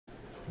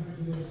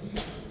to their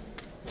seats.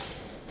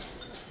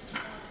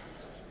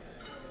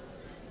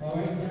 All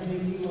right,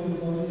 70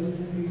 kilos loaded,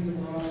 increase the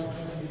bar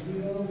 70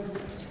 kilos.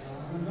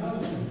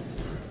 Another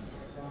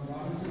from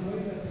Robinson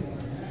Weightlifting,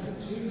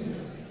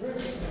 Massachusetts,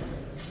 Bristol,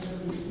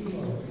 70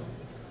 kilos.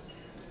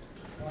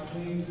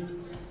 Joaquin,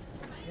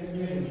 get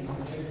ready on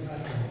the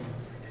platform.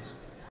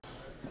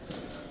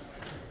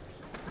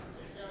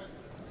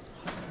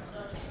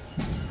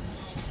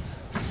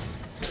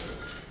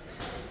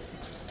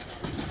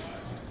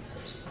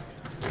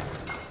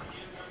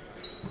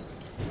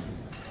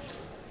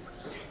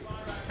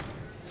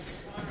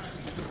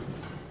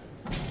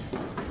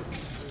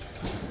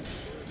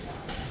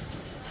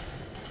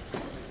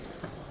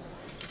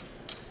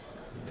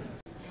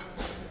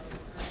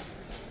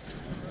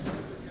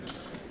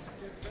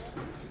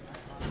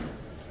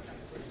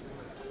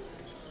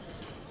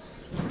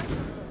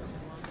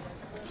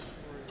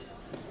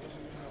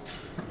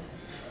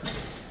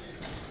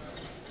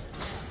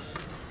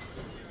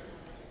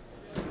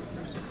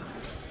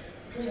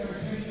 Our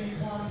training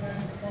clock has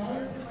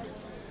expired.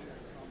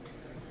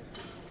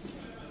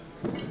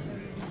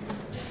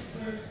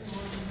 First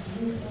on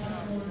blue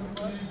platform,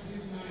 men's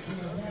 69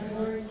 kilo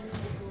category.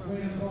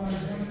 Weighing bar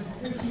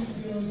 115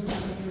 kilos of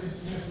is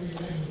Jeffrey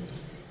Edwards.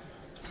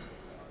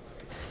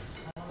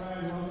 All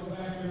right, welcome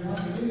back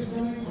everybody. This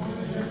point on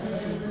Jeffrey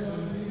Edwards on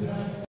the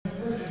side.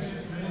 First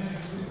attempt, men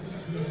 15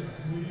 kilos.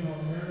 We know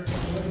American.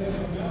 What they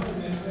have done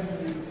is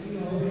 70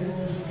 kilos.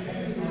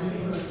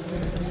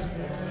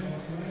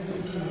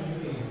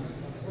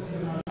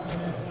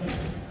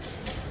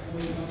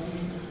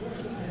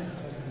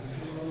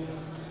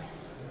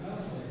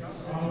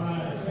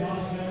 Alright,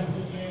 clock has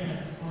began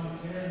on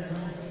Aaron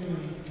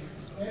Mansui.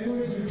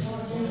 Edwards, your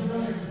clock is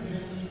running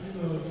 15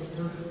 kilos,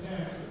 first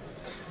attempt.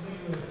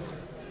 Nicholas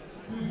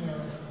Kuzno,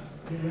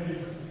 get ready.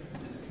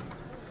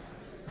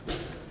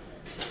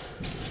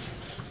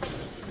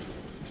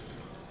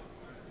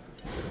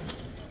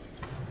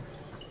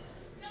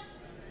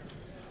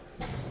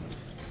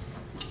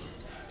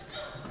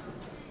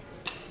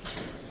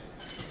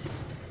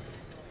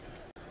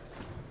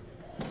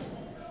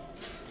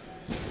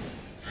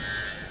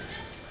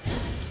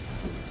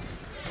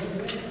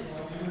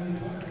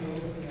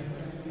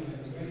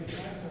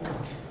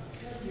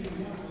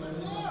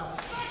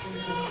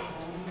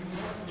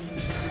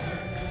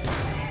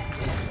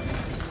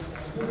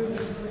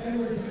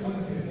 Edwards at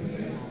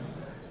 115.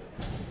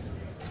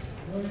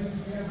 Williams,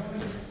 we have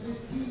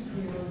 116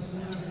 kilos.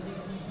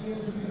 116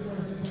 kilos will be the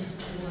first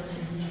attempt for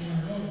Anthony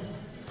Miller.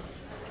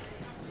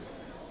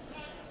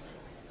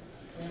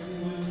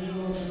 71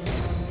 kilos.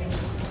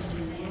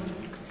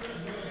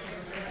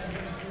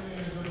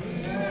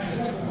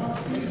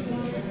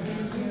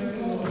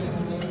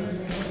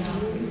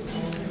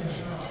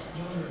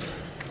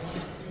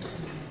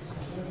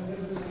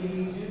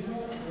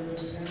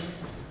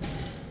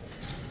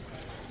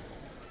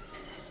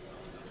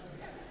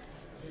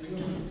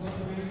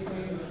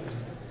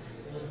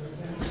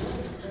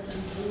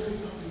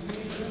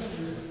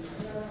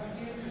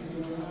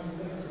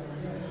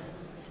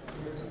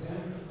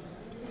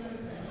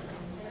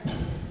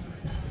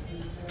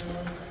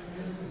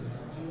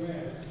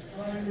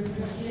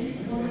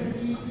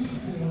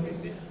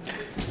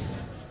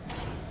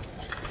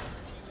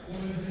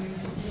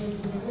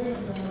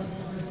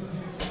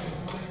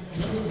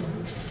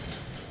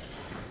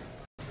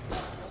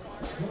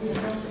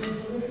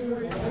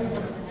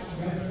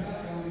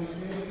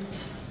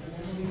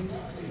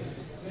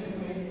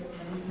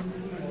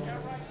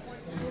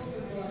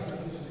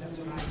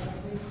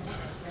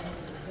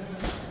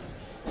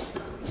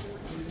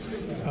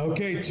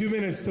 Okay, 2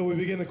 minutes till we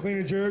begin the clean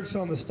and jerks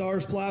on the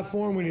Stars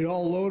platform. We need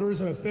all loaders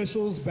and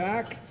officials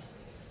back.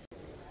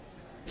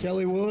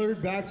 Kelly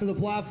Willard, back to the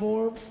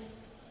platform.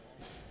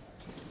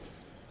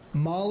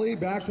 Molly,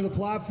 back to the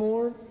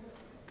platform.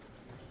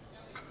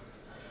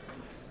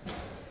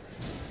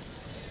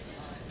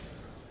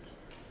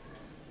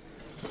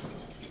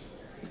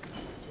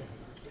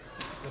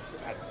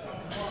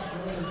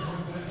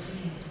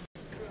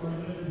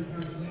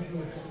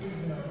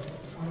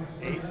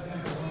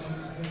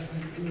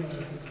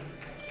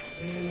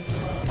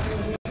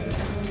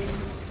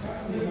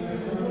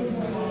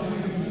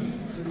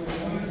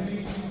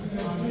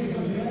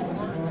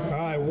 All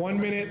right, 1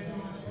 minute.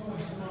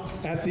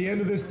 At the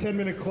end of this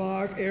 10-minute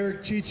clock,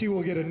 Eric Chichi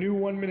will get a new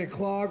 1 minute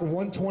clock.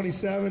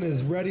 127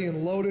 is ready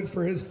and loaded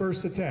for his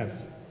first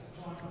attempt.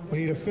 We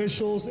need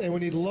officials and we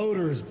need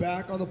loaders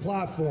back on the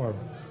platform.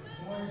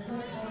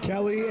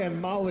 Kelly and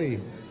Molly.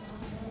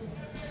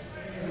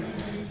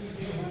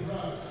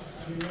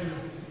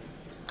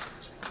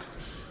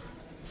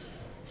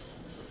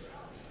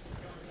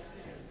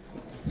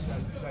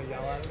 Should I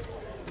yell at him?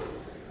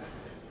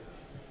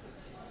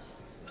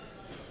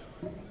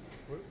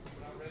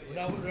 We're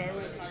not ready.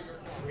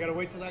 We gotta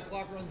wait till that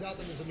clock runs out,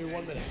 then there's a new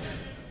 1 minute.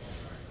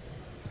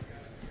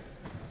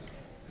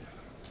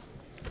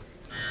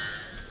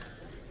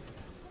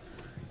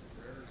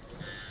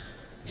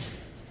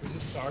 We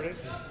just start it,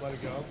 just let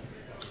it go.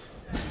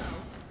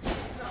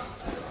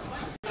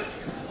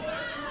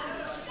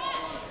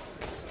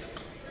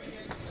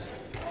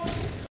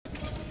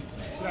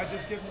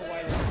 just give him the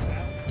white ones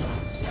now.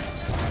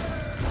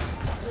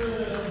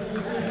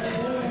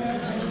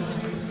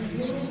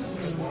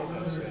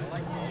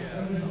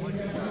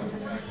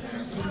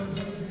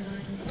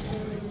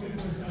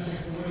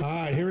 All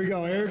right, here we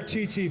go. Eric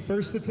Chichi,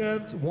 first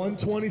attempt,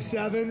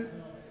 127.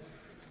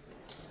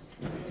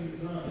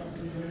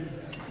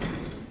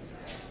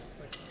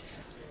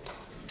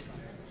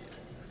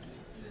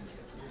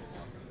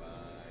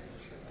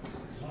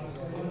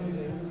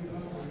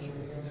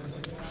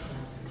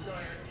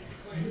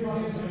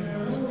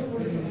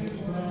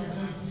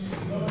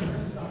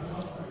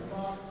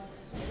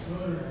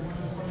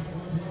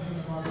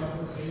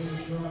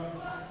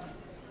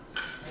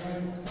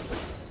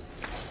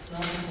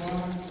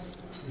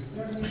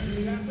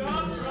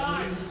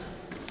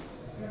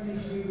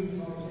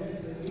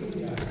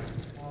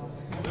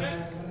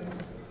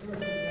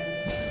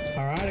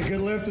 All right, a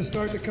good lift to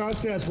start the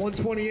contest.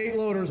 128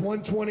 loaders.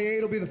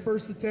 128 will be the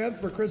first attempt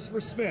for Christopher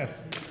Smith.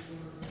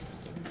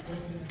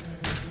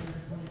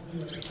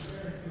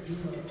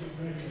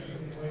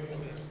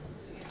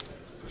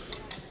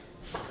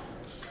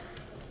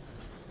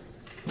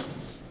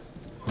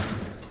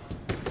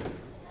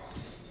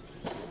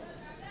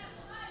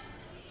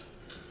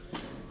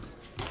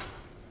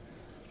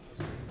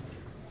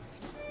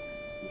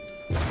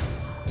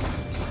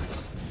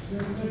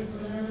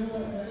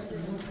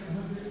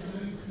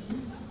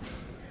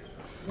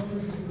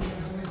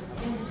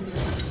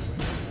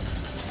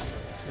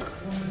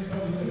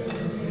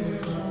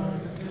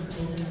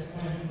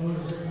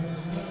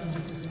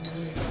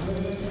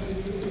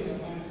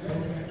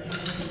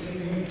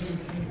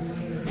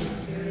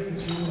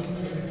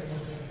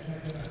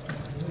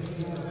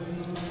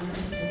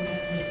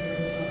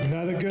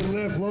 Another good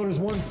lift. Loaders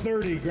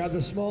 130. Grab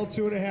the small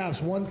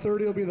 2.5s.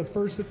 130 will be the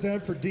first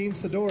attempt for Dean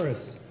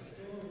Sidoris.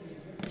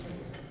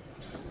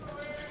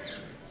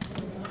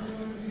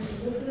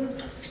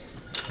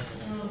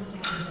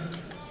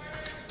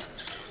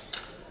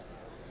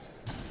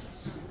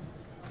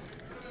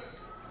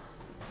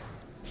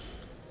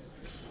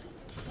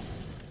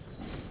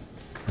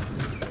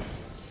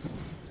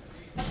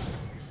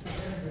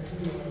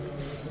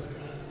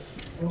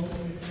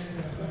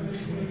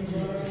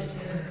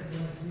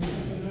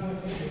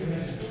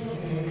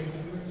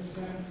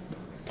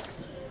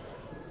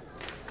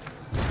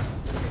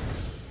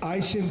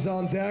 Aishin's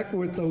on deck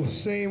with the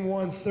same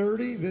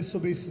 130. This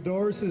will be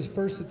Sidoris'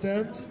 first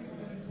attempt.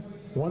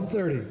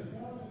 130.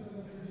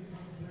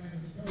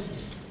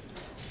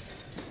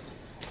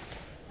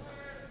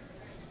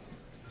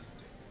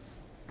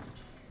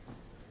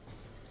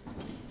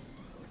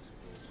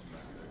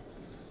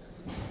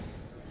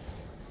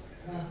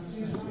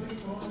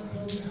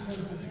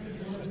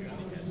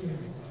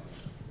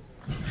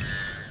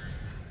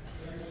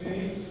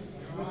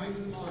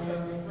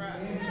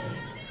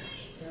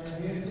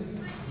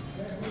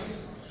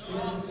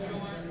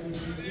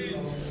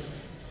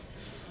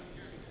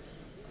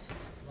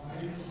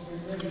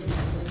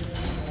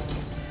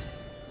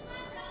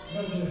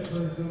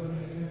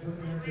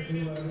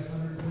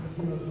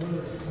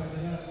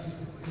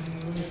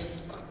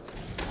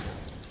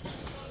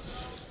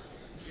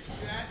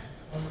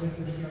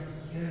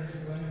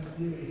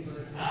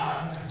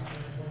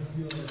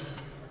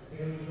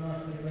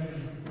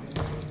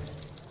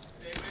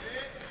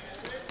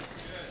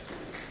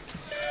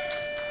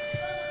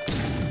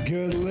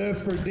 Good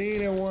lift for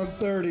Dean at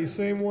 130.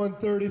 Same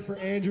 130 for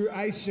Andrew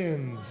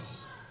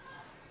Eichens.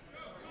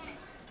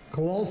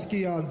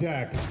 Kowalski on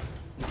deck.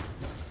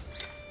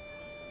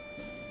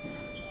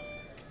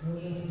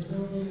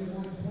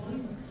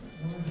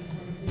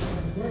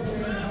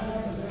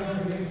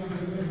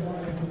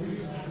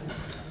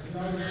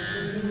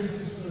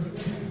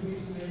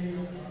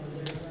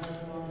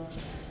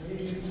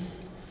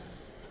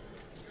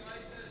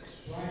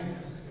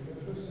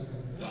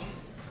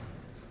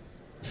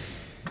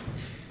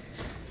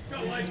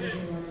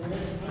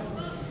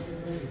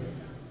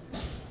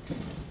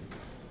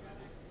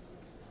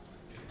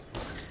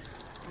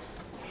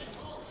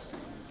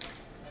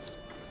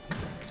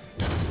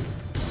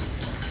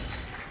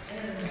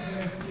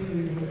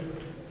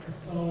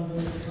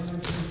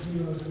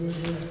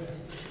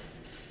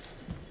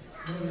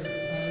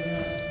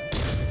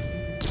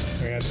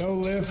 No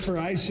lift for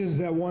Eichens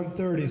at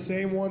 130.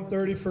 Same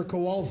 130 for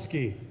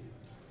Kowalski.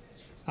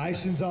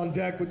 Eichens on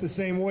deck with the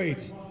same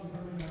weight.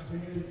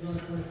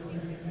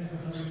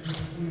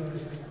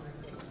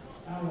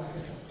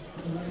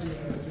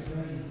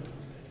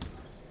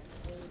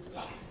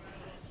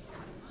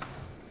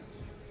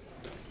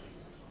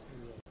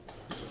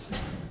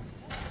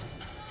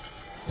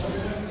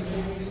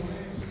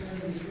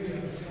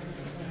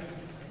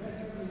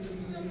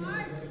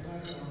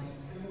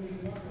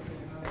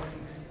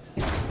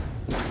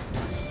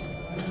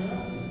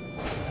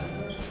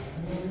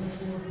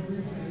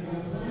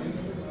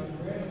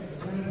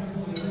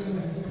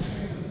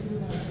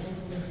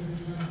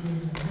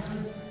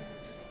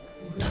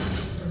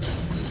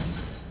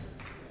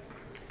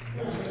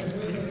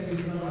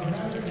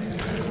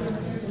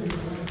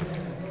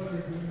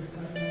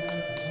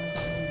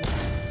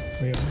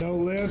 We have no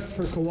lift. lift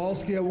for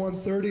Kowalski at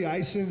 130.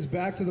 Ishins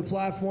back to the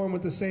platform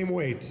with the same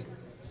weight.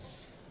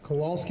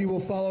 Kowalski will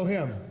follow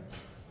him.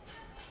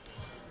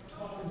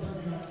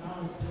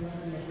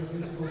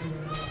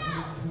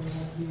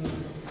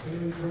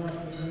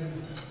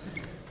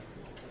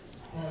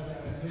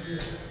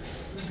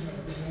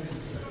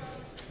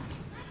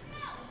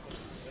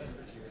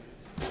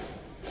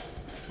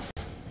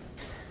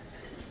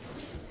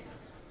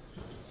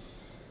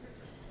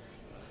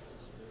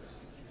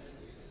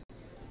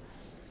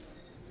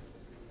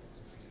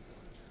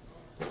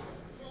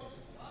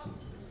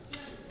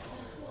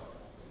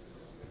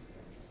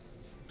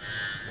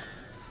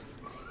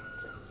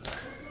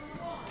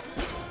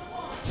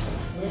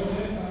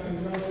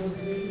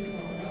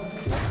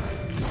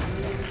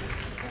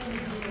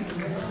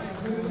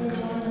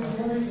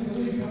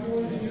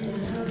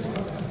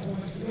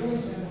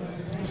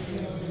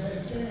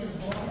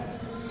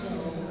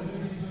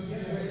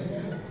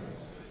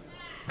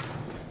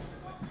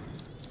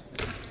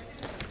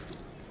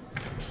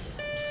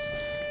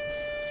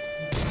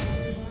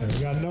 And we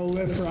got no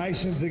lift for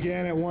Ishins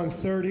again at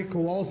 130.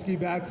 Kowalski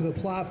back to the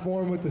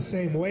platform with the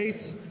same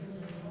weight.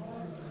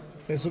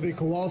 This will be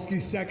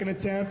Kowalski's second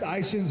attempt.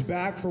 Ishins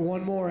back for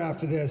one more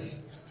after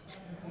this.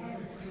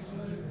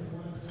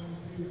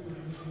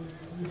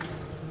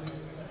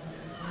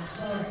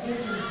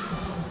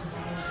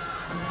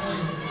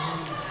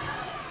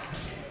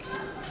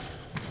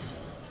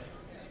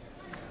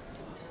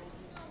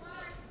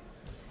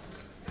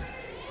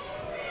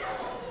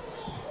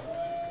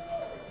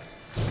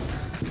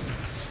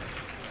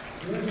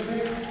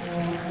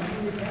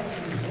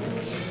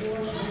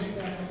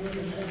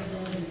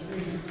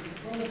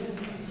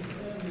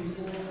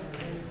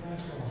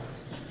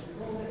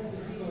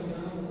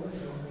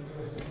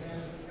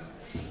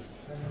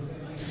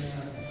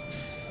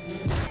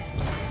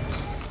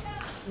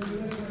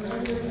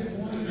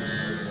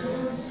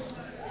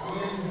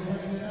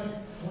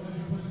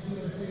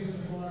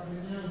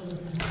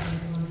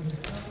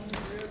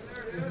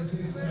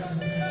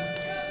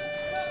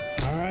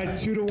 All right,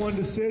 2-1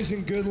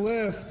 decision, good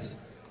lift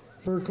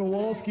for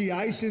Kowalski.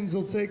 Ishins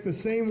will take the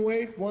same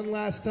weight one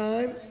last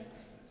time.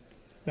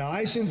 Now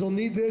Ishins will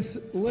need this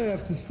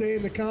lift to stay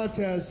in the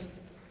contest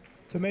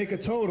to make a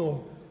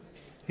total.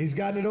 He's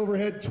gotten it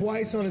overhead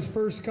twice on his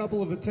first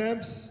couple of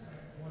attempts.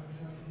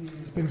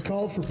 He's been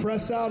called for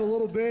press out a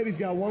little bit. He's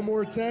got one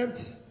more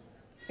attempt.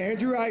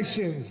 Andrew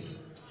Ishins,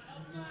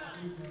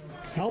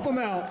 help him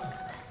out.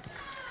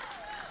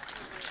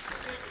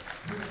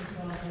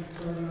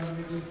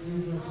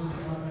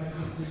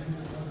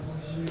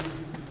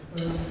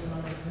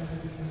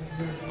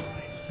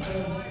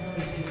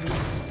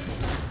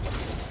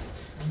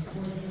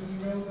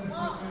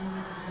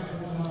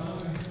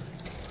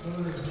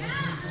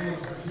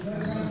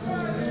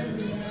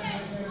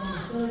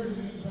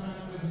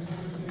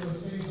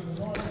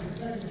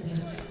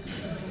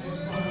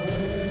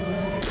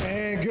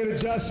 And good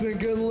adjustment,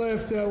 good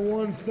lift at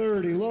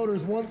 130.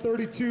 Loaders,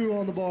 132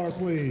 on the bar,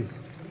 please.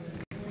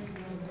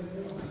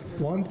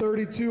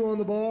 132 on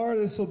the bar.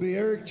 This will be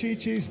Eric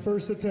Chichi's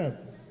first attempt.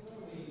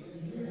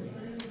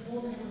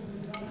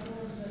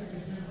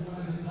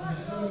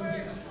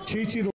 Chichi,